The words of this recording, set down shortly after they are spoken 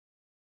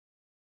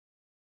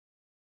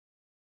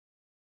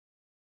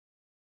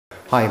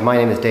Hi, my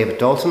name is David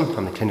Dalton.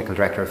 I'm the Clinical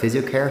Director of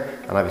Physiocare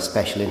and I have a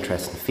special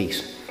interest in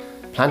feet.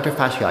 Plantar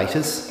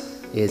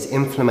fasciitis is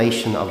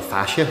inflammation of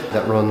fascia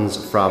that runs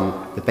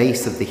from the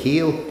base of the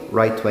heel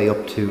right the way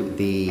up to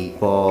the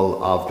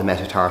ball of the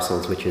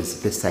metatarsals, which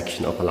is this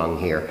section up along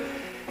here.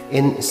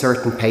 In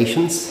certain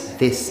patients,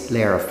 this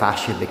layer of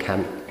fascia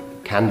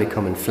can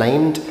become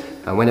inflamed,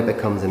 and when it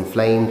becomes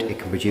inflamed, it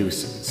can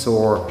produce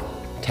sore,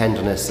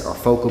 tenderness or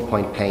focal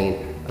point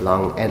pain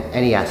along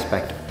any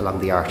aspect along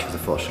the arch of the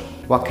foot.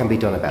 What can be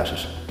done about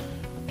it?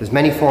 There's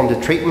many forms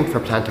of treatment for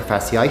plantar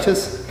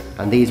fasciitis,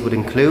 and these would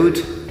include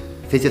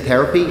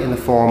physiotherapy in the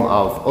form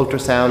of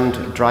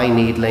ultrasound, dry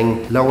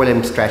needling, lower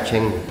limb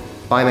stretching,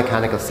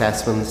 biomechanical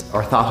assessments,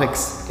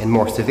 orthotics. In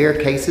more severe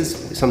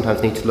cases, we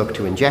sometimes need to look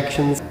to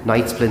injections.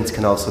 Night splints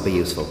can also be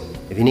useful.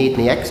 If you need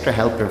any extra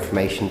help or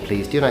information,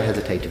 please do not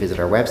hesitate to visit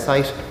our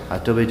website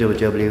at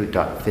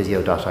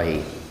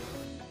www.physio.ie.